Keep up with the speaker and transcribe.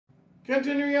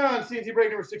Continuing on, CNC break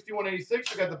number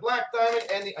 6186. We got the black diamond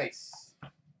and the ice.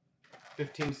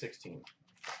 1516.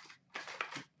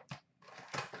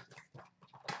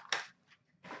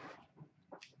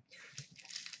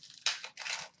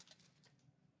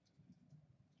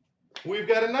 We've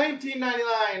got a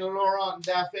 1999 Laurent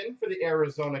Daffin for the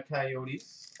Arizona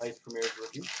Coyotes. Ice Premier's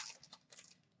rookie.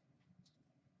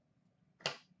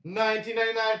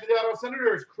 1999 for the Ottawa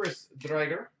Senators, Chris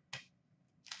Driedger.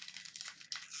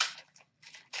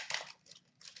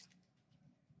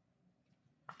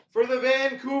 For the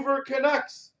Vancouver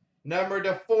Canucks, number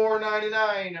to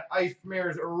 499, Ice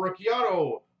Premier's rookie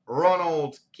auto,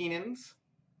 Ronald Keenans.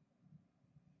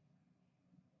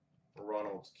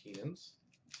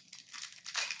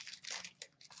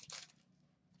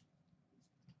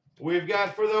 We've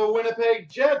got for the Winnipeg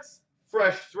Jets,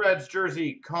 Fresh Threads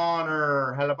jersey,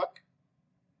 Connor Hellebuyck.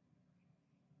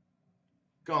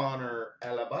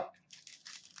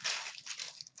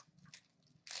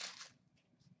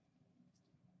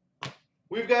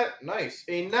 We've got, nice,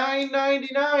 a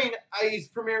 $9.99 Ice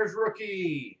Premier's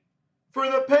rookie. For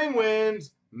the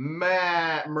Penguins,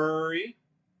 Matt Murray.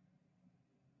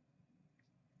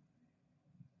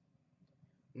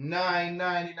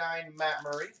 $9.99 Matt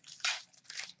Murray.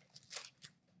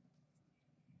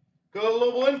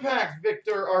 Global Impact,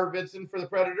 Victor Arvidsson for the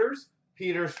Predators.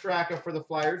 Peter Straka for the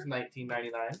Flyers,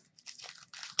 $19.99.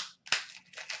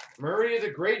 Murray is a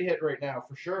great hit right now,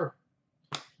 for sure.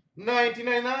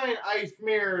 $19.99 Ice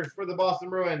Premiers for the Boston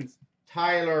Bruins,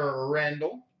 Tyler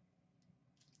Randall.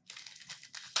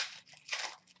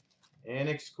 And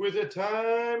exquisite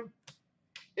time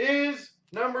is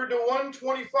number to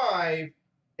 125,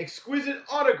 exquisite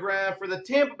autograph for the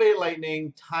Tampa Bay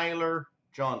Lightning, Tyler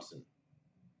Johnson.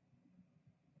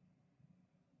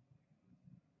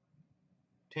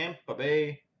 Tampa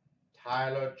Bay,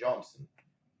 Tyler Johnson.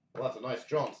 Well, that's a nice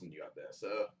Johnson you got there,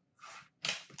 sir.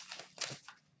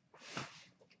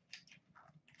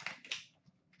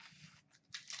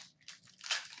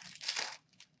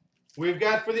 We've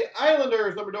got for the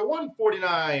Islanders, number to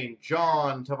 149,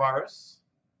 John Tavares.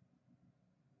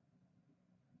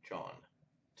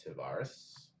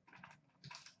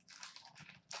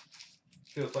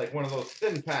 Feels like one of those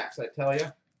thin packs, I tell you.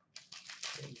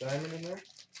 Diamond in there.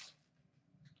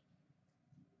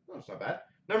 Oh, it's not bad.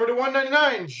 Number to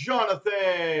 199,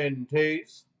 Jonathan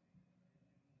Toews.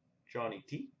 Johnny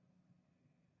T.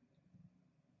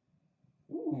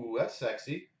 Ooh, that's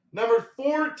sexy. Number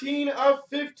 14 of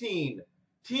 15.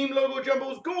 Team logo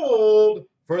jumbos gold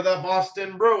for the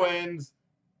Boston Bruins,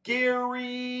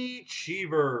 Gary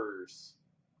Cheevers.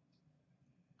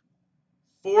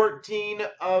 14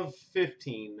 of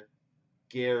 15,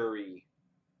 Gary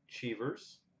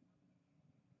Cheevers.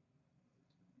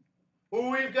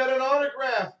 We've got an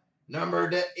autograph, number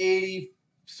to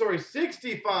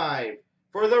 65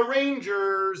 for the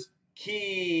Rangers,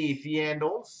 Keith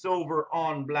Yandel, silver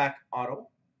on black auto.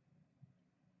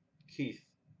 Keith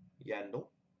Yandel.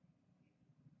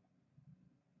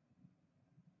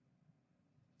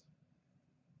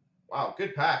 Wow,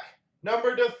 good pack.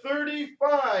 Number to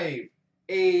 35,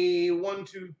 a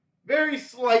 1-2, very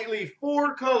slightly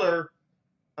 4-color,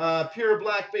 pure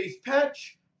black base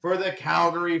patch for the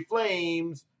Calgary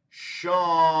Flames,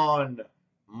 Sean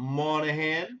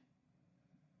Monahan.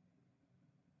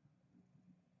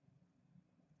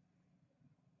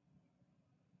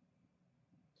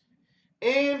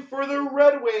 And for the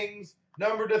Red Wings,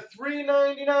 number to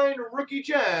 399 rookie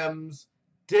gems,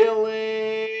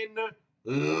 Dylan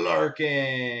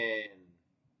Larkin.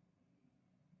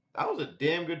 That was a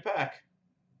damn good pack.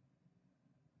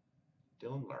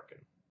 Dylan Larkin.